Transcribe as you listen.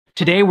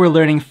Today we're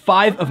learning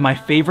 5 of my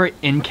favorite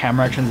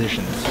in-camera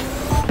transitions.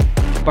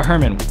 But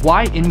Herman,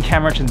 why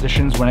in-camera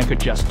transitions when I could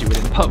just do it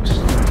in post?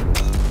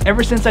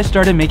 Ever since I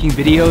started making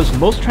videos,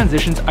 most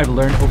transitions I've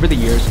learned over the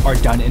years are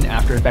done in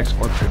After Effects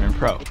or Premiere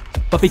Pro.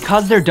 But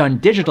because they're done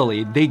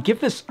digitally, they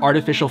give this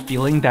artificial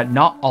feeling that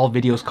not all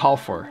videos call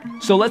for.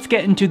 So let's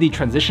get into the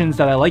transitions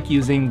that I like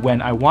using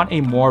when I want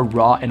a more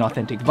raw and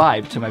authentic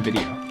vibe to my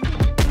video.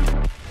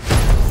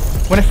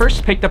 When I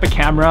first picked up a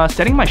camera,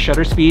 setting my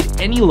shutter speed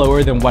any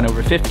lower than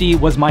 1/50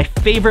 was my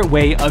favorite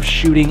way of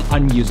shooting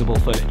unusable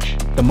footage.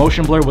 The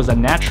motion blur was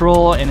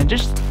unnatural and it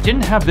just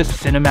didn't have this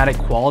cinematic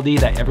quality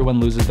that everyone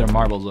loses their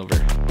marbles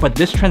over. But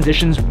this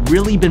transition's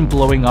really been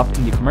blowing up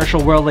in the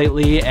commercial world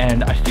lately,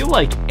 and I feel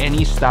like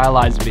any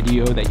stylized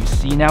video that you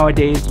see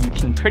nowadays, you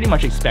can pretty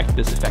much expect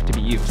this effect to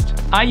be used.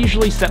 I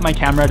usually set my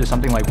camera to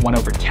something like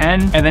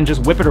 1/10 and then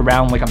just whip it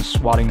around like I'm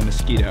swatting a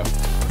mosquito.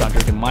 Not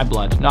drinking my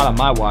blood, not on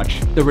my watch.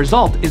 The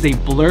result is a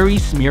blurry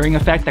smearing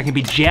effect that can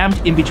be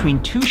jammed in between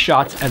 2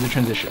 shots as a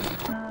transition.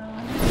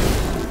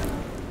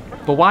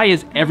 But why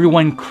is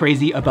everyone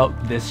crazy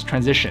about this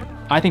transition?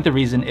 I think the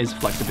reason is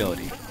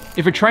flexibility.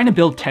 If you're trying to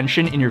build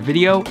tension in your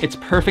video, it's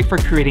perfect for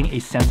creating a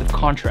sense of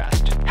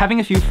contrast.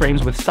 Having a few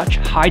frames with such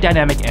high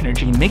dynamic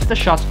energy makes the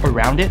shots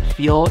around it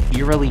feel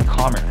eerily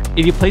calmer.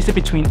 If you place it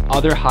between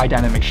other high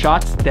dynamic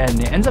shots, then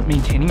it ends up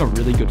maintaining a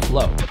really good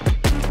flow.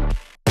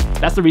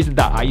 That's the reason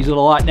that I use it a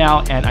lot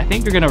now, and I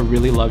think you're gonna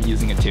really love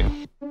using it too.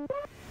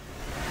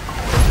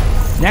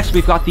 Next,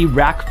 we've got the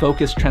rack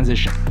focus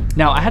transition.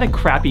 Now, I had a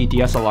crappy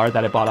DSLR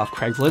that I bought off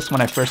Craigslist when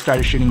I first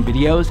started shooting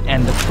videos,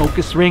 and the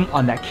focus ring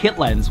on that kit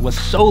lens was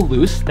so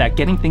loose that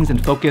getting things in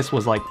focus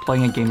was like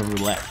playing a game of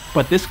roulette.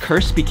 But this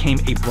curse became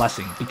a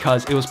blessing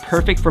because it was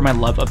perfect for my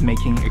love of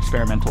making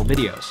experimental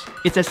videos.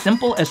 It's as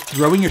simple as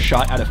throwing your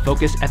shot out of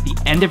focus at the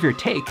end of your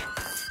take,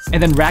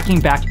 and then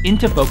racking back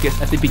into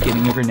focus at the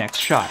beginning of your next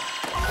shot.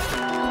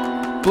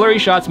 Blurry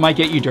shots might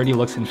get you dirty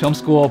looks in film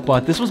school,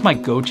 but this was my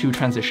go-to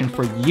transition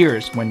for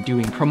years when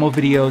doing promo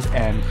videos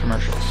and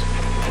commercials.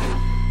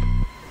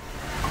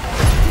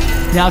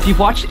 Now, if you've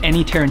watched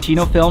any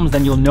Tarantino films,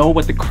 then you'll know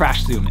what the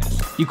crash zoom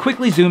is. You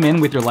quickly zoom in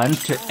with your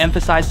lens to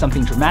emphasize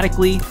something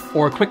dramatically,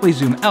 or quickly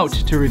zoom out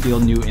to reveal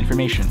new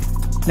information.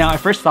 Now, I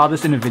first saw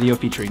this in a video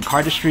featuring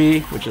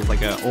cardistry, which is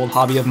like an old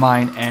hobby of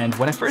mine, and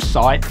when I first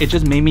saw it, it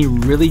just made me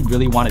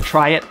really want to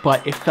try it,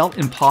 but it felt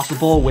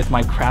impossible with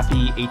my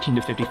crappy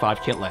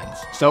 18-55 kit lens.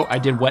 So I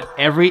did what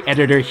every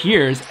editor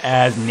hears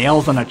as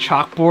nails on a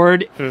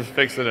chalkboard. Just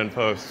fix it in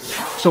post.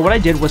 So what I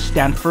did was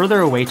stand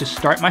further away to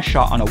start my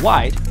shot on a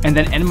wide, and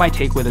then end my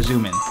take with a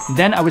zoom in.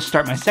 Then I would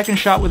start my second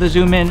shot with a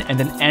zoom in, and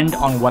then end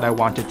on what I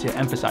wanted to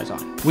emphasize on.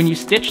 When you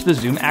stitch the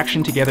zoom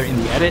action together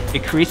in the edit,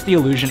 it creates the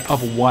illusion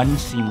of one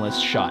seamless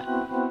shot.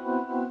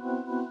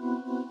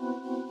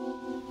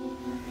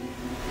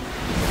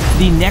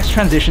 The next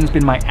transition's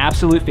been my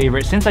absolute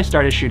favorite since I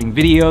started shooting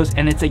videos,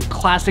 and it's a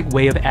classic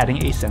way of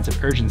adding a sense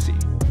of urgency.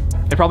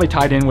 It probably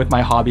tied in with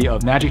my hobby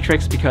of magic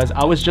tricks because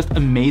I was just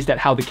amazed at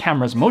how the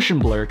camera's motion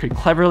blur could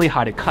cleverly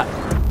hide a cut.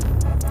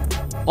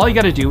 All you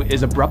gotta do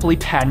is abruptly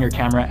pan your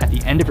camera at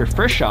the end of your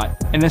first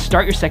shot, and then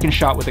start your second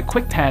shot with a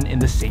quick pan in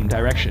the same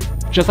direction.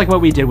 Just like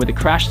what we did with the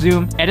crash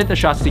zoom, edit the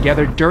shots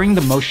together during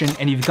the motion,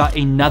 and you've got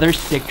another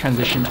sick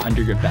transition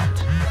under your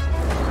belt.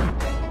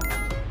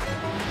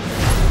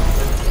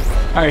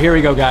 All right, here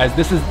we go, guys.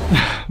 This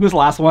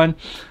last one,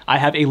 I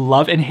have a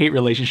love and hate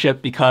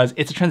relationship because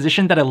it's a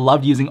transition that I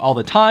loved using all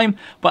the time,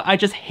 but I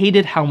just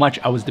hated how much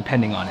I was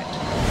depending on it.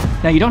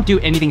 Now, you don't do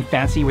anything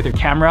fancy with your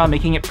camera,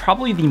 making it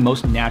probably the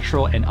most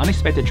natural and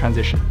unexpected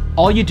transition.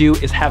 All you do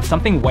is have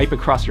something wipe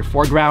across your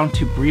foreground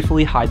to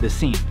briefly hide the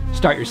scene.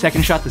 Start your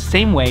second shot the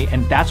same way,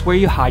 and that's where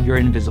you hide your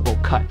invisible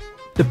cut.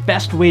 The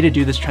best way to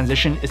do this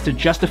transition is to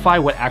justify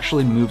what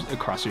actually moves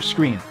across your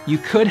screen. You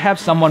could have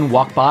someone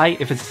walk by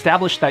if it's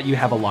established that you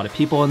have a lot of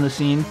people in the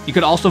scene. You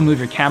could also move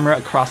your camera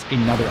across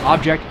another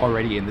object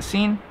already in the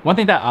scene. One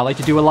thing that I like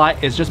to do a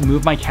lot is just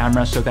move my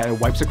camera so that it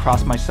wipes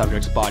across my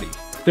subject's body.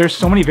 There's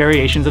so many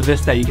variations of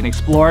this that you can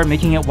explore,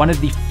 making it one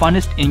of the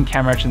funnest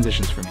in-camera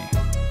transitions for me.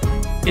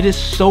 It is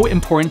so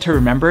important to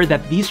remember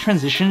that these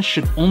transitions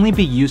should only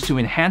be used to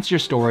enhance your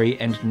story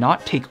and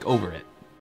not take over it.